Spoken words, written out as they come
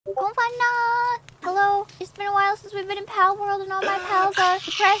Confana! Hello. It's been a while since we've been in Pal World and all my pals are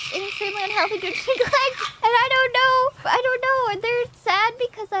depressed and extremely unhealthy due to neglect. And I don't know. And they're sad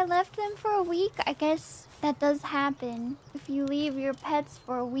because I left them for a week. I guess that does happen if you leave your pets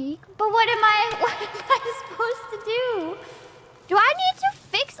for a week. But what am I supposed to do? Do I need to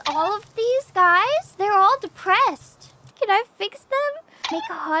fix all of these guys? They're all depressed. Can I fix them? Make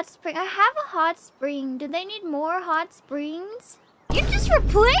a hot spring. I have a hot spring. Do they need more hot springs? You just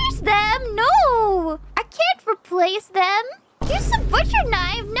replace them? No! I can't replace them. Use a butcher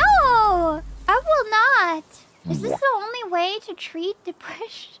knife. No! I will not. Is this the only way to treat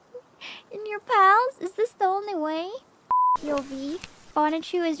depression in your pals? Is this the only way? POV.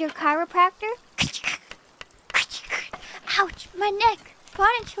 Bonichu is your chiropractor? Ouch, my neck.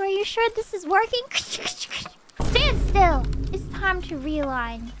 Bonichu, are you sure this is working? Stand still. It's time to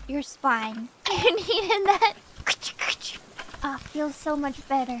realign your spine. You needed that? Ah, feels so much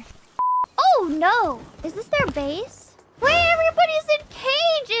better. Oh no! Is this their base? Wait, everybody's in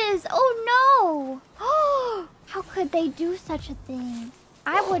cages! Oh no! Oh, how could they do such a thing?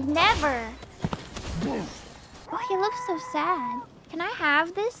 I would never. Oh, he looks so sad. Can I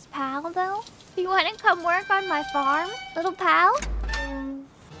have this pal though? Do you want to come work on my farm, little pal?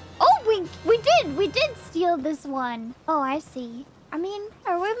 Oh, we did steal this one. Oh, I see. I mean,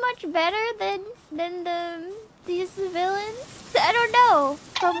 are we much better than these villains? I don't know.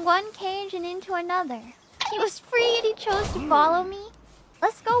 From one cage and into another. He was free and he chose to follow me.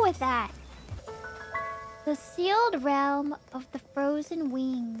 Let's go with that. The sealed realm of the frozen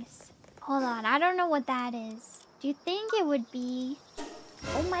wings. Hold on, I don't know what that is. Do you think it would be...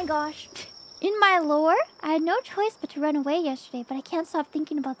 Oh my gosh. In my lore, I had no choice but to run away yesterday, but I can't stop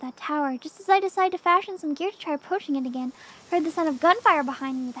thinking about that tower. Just as I decided to fashion some gear to try approaching it again, I heard the sound of gunfire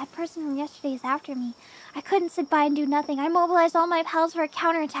behind me. That person from yesterday is after me. I couldn't sit by and do nothing. I mobilized all my pals for a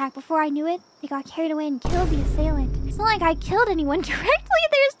counterattack. Before I knew it, they got carried away and killed the assailant. It's not like I killed anyone directly.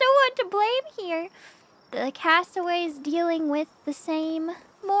 There's no one to blame here. The castaway is dealing with the same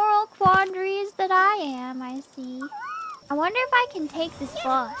moral quandaries that I am, I see. I wonder if I can take this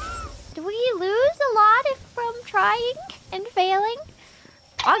bus. Do we lose a lot if from trying and failing?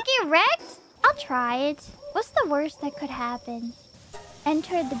 I'll get wrecked? I'll try it. What's the worst that could happen?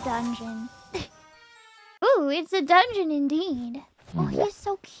 Enter the dungeon. Ooh, it's a dungeon indeed. Oh, he's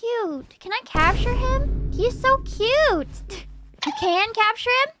so cute. Can I capture him? He's so cute. You can capture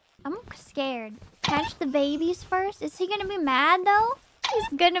him? I'm scared. Catch the babies first. Is he gonna be mad though? He's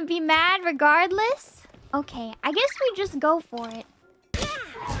gonna be mad regardless? Okay, I guess we just go for it.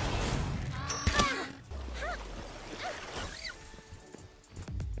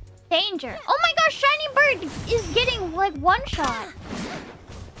 Danger. Oh my gosh, Shiny Bird is getting like one shot.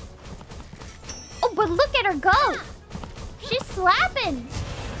 Oh, but look at her go. She's slapping.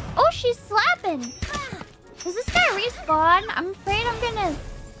 Oh, she's slapping. Does this guy respawn? I'm afraid I'm gonna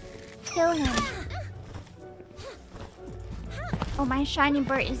kill him. Oh, my Shiny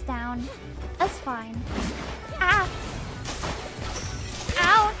Bird is down. That's fine. Ah.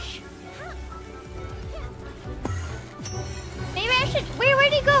 Ouch. Maybe I should... Wait,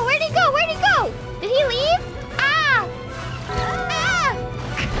 where'd he go? Where'd he go? Where'd he go? Did he leave? Ah! Ah!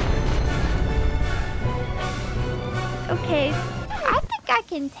 Okay. I think I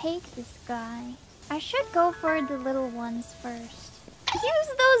can take this guy. I should go for the little ones first. Use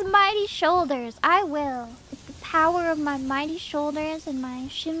those mighty shoulders. I will. With the power of my mighty shoulders and my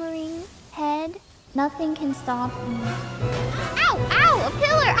shimmering head, nothing can stop me. Ow! Ow! A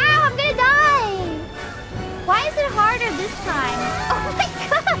pillar! Ow! I'm gonna die! Why is it harder this time? Oh my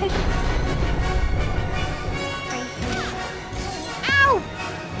gosh! Right here. Ow!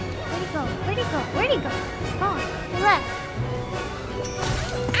 Where'd he go? Where'd he go? Where'd he go? He's gone. He left.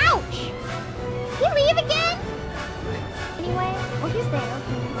 Ouch! Did he leave again? Anyway, oh, he's there.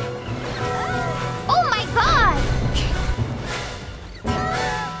 Okay. Oh my god!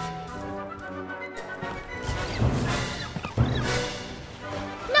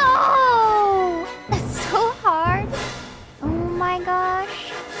 No! That's so hard. Oh my gosh.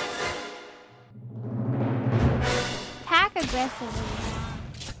 Attack aggressively.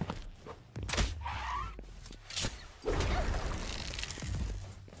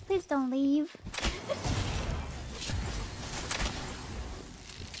 Please don't leave.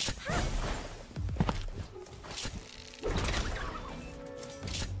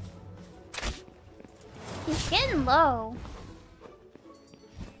 He's getting low.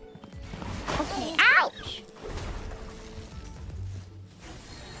 Okay, ouch!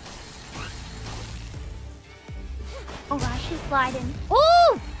 Oh gosh, he's sliding.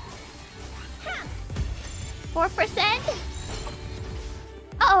 Ooh! 4%?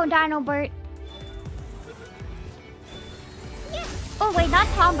 Uh-oh, Dino Bert. Oh, wait, not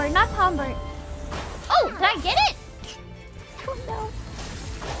Tombert, not Tombert. Oh, did I get it? Oh, no.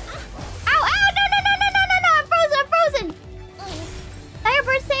 Ow, ow, no, no, no, no, no, no, no, I'm frozen, I'm frozen.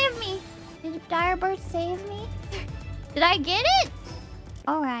 Direbird save me. Did Direbird save me? Did I get it?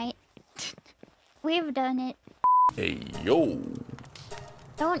 Alright. We've done it. Hey, yo.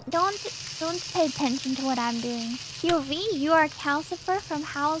 Don't pay attention to what I'm doing. POV, you are Calcifer from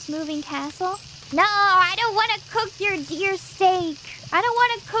Howl's Moving Castle? No, I don't want to cook your deer steak. I don't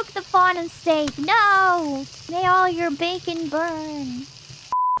want to cook the fauna steak. No! May all your bacon burn.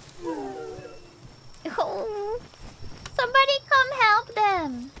 Oh, somebody come help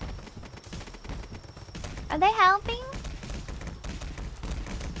them. Are they helping?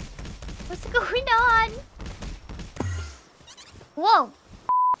 What's going on? Whoa.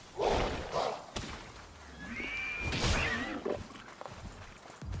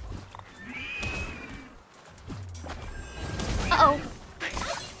 Uh-oh.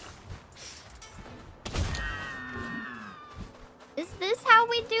 Is this how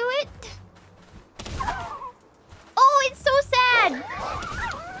we do it? Oh, it's so sad.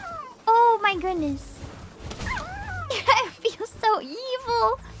 Oh my goodness. I feel so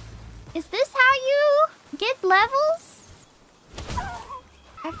evil. Is this how you get levels?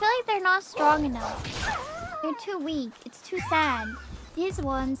 I feel like they're not strong enough. They're too weak. It's too sad. These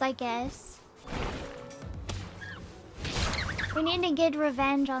ones, I guess. We need to get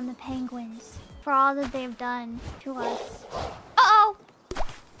revenge on the penguins for all that they've done to us. Uh-oh!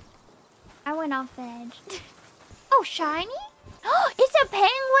 I went off the edge. Oh, shiny? Oh, it's a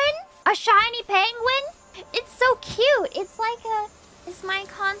penguin? A shiny penguin? It's so cute. It's like it's my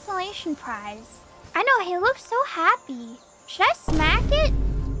consolation prize. I know, he looks so happy. Should I smack it?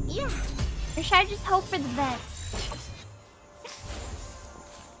 Yeah. Or should I just hope for the best?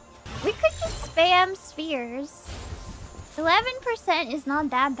 We could just spam spheres. 11% is not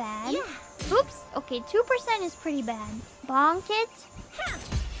that bad. Yeah. Oops. Okay, 2% is pretty bad. Bonk it.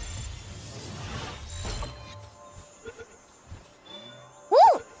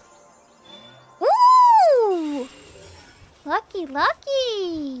 Woo! Woo! Lucky,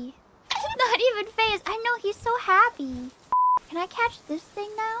 lucky. He's not even phased. I know, he's so happy. Can I catch this thing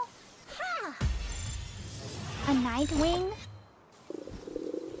now? A Nightwing?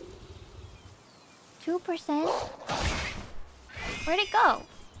 2%? Where'd it go?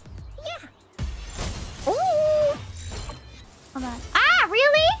 Yeah. Ooh! Hold on. Ah,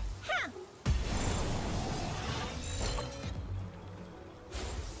 really? Yeah.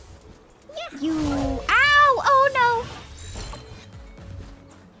 You. Ow! Oh no!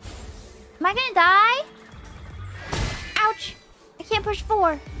 Am I gonna die? Ouch! I can't push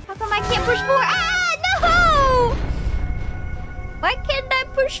 4. How come I can't push 4? Ah, no! Why can't I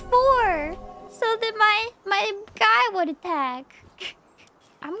push 4? So that my guy would attack.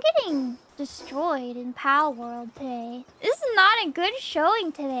 I'm getting destroyed in PALWORLD today. This is not a good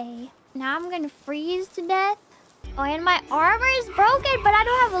showing today. Now I'm gonna freeze to death. Oh, and my armor is broken, but I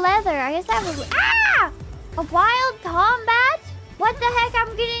don't have leather. I guess I have a... Ah! A wild combat? What the heck?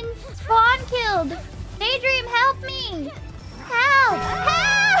 I'm getting spawn killed. Daydream, help me! Help!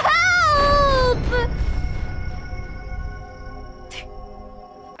 Help!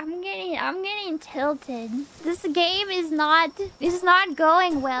 I'm getting tilted. This game is not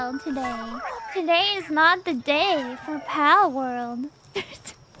going well today. Today is not the day for PALWORLD.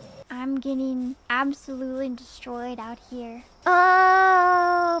 I'm getting absolutely destroyed out here.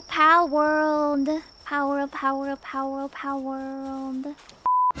 Oh, PALWORLD. PALWORLD, PALWORLD, PALWORLD, PALWORLD.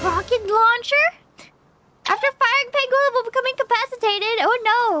 Rocket launcher? After firing penguin will become incapacitated. Oh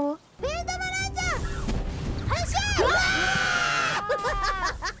no.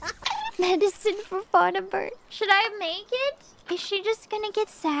 Medicine for Faunabird. Should I make it? Is she just gonna get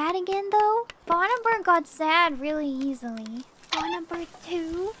sad again though? Faunabird got sad really easily. Faunabird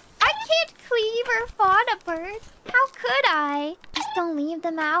 2? I can't cleaver Faunabird. How could I? Just don't leave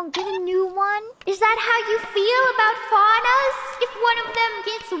them out. Get a new one. Is that how you feel about faunas? If one of them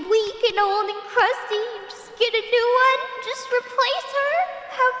gets weak and old and crusty, just get a new one? Just replace her?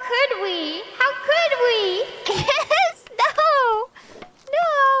 How could we? How could we? Yes! No!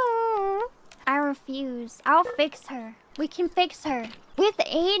 No! I refuse. I'll fix her. We can fix her. With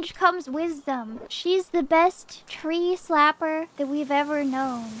age comes wisdom. She's the best tree slapper that we've ever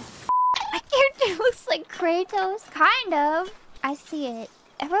known. My character looks like Kratos. Kind of. I see it.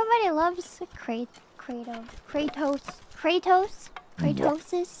 Everybody loves Kratos.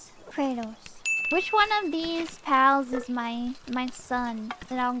 Which one of these pals is my son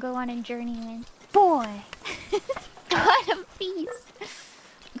that I'll go on a journey with? Boy. God of peace.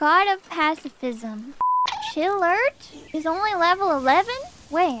 God of pacifism. Chillert is only level 11?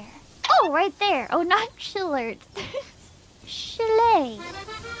 Where? Oh, right there. Oh, not Chillert. Chalet.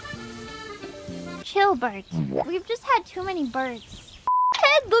 Chillbert. We've just had too many birds.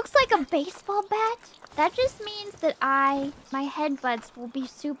 Head looks like a baseball bat. That just means that my headbutts will be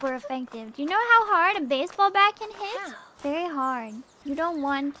super effective. Do you know how hard a baseball bat can hit? Very hard. You don't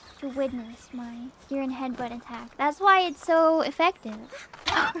want to witness my urine headbutt attack. That's why it's so effective.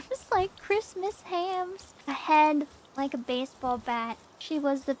 Arms like Christmas hams. A head like a baseball bat. She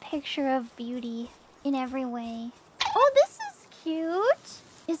was the picture of beauty in every way. Oh, this is cute.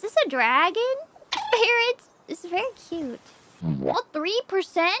 Is this a dragon? Ferret. This is very cute. Well,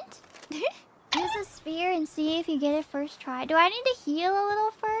 3%? Use a sphere and see if you get it first try. Do I need to heal a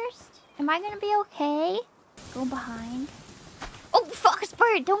little first? Am I gonna be okay? Go behind. Oh,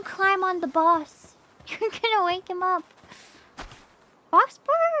 Foxbird! Don't climb on the boss. You're gonna wake him up.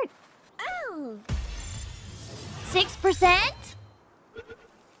 Foxbird! Oh! 6%?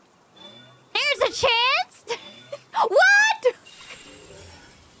 There's a chance? What?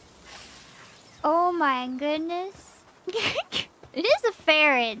 Oh my goodness. It is a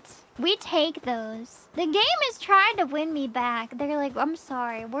ferret. We take those. The game is trying to win me back. They're like, I'm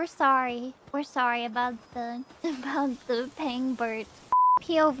sorry. We're sorry. We're sorry about the pangbird.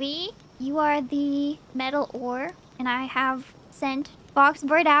 POV, you are the metal ore, and I have sent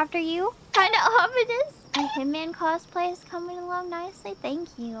Foxbird after you. Kinda ominous. My Hitman cosplay is coming along nicely. Thank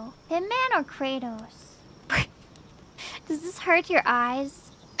you. Hitman or Kratos? Does this hurt your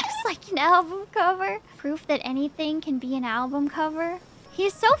eyes? Looks like an album cover. Proof that anything can be an album cover.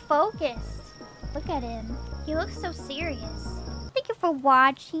 He's so focused. Look at him. He looks so serious. Thank you for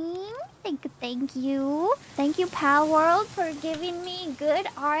watching. Thank you. Thank you, PALWORLD, for giving me good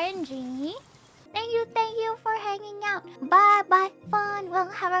RNG. Thank you for hanging out. Bye, fun. Well,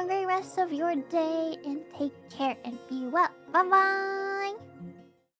 have a great rest of your day and take care and be well. Bye.